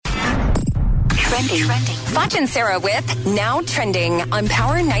Trending. Foch and Sarah with Now Trending on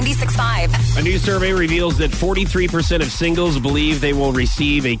Power 96.5. A new survey reveals that 43% of singles believe they will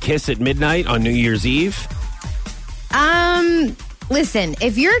receive a kiss at midnight on New Year's Eve. Listen,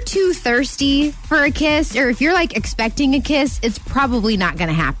 if you're too thirsty for a kiss, or if you're like expecting a kiss, it's probably not going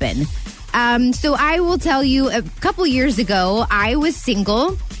to happen. So I will tell you, a couple years ago, I was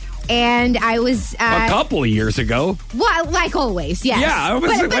single. And I was... a couple of years ago? Well, like always, yes. Yeah,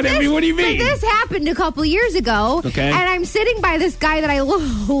 what do you mean? But this happened a couple of years ago. Okay. And I'm sitting by this guy that I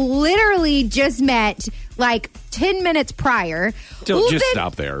literally just met like 10 minutes prior.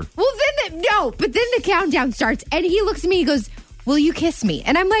 Stop there. Well, then the countdown starts. And he looks at me, he goes, will you kiss me?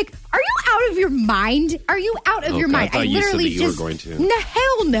 And I'm like, are you out of your mind? Are you out of your mind? I thought you said that you were going to. No,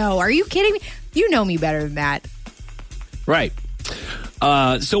 hell no. Are you kidding me? You know me better than that. Right.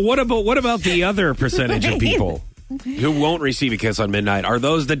 So what about the other percentage of people who won't receive a kiss on midnight? Are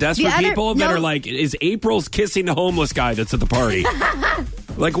those the desperate people that are like, is April's kissing the homeless guy that's at the party?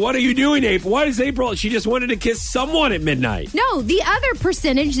 Like, what are you doing, April? Why is April? She just wanted to kiss someone at midnight. No, the other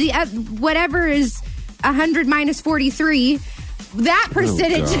percentage, whatever is 100 minus 43, that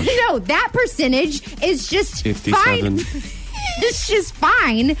percentage, that percentage is just 57. fine. It's just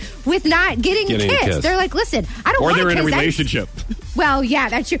fine with not getting kissed. They're like, listen, I don't want to kiss. Or they're in a relationship. Well, yeah,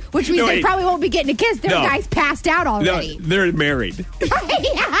 that's true. Which means they probably won't be getting a kiss. Their guy's passed out already. No, they're married.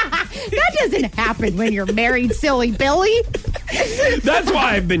 That doesn't happen when you're married, silly Billy. That's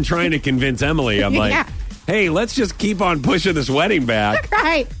why I've been trying to convince Emily. I'm like, hey, let's just keep on pushing this wedding back.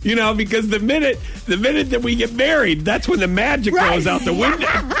 Right. You know, because the minute that we get married, that's when the magic goes out the window.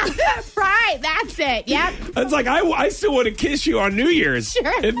 Right, that's it. Yep. It's like, I still want to kiss you on New Year's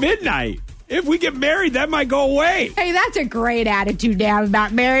at midnight. If we get married, that might go away. Hey, that's a great attitude to have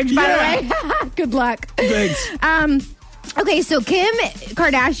about marriage, by the way. Good luck. Thanks. Okay, so Kim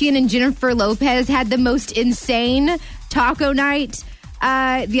Kardashian and Jennifer Lopez had the most insane taco night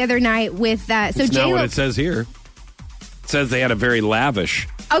the other night with It's not what it says here. It says they had a very lavish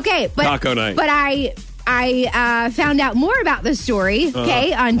taco night. But I found out more about the story,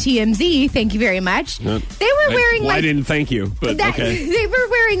 on TMZ. Thank you very much. They were wearing I didn't thank you, but okay. They were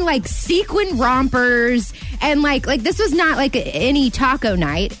wearing like sequin rompers and like this was not like any taco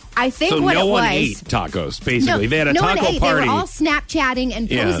night. I think so what no it one was. ate tacos, basically. No, they had a no taco one ate. party. They were all Snapchatting and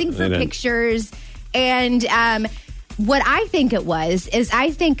posing for pictures. And what I think it was is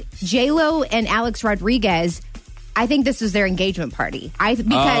I think J-Lo and Alex Rodriguez, I think this was their engagement party.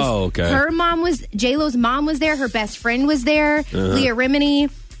 Because J-Lo's mom was there, her best friend was there, Leah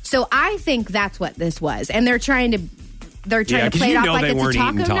Remini. So I think that's what this was. And they're trying to play it off like it's a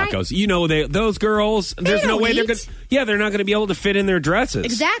taco night. Tacos. You know, those girls, there's no way they're going to... Yeah, they're not going to be able to fit in their dresses.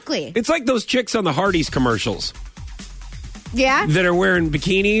 Exactly. It's like those chicks on the Hardee's commercials. Yeah? That are wearing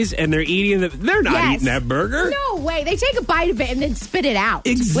bikinis and they're eating they're not eating that burger. No way. They take a bite of it and then spit it out.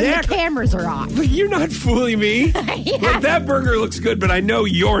 Exactly. When the cameras are off. But you're not fooling me. Like, that burger looks good, but I know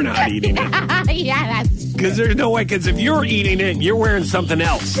you're not eating it. Yeah, that's because there's no way, because if you're eating it, you're wearing something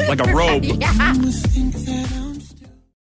else, like a robe. Yeah.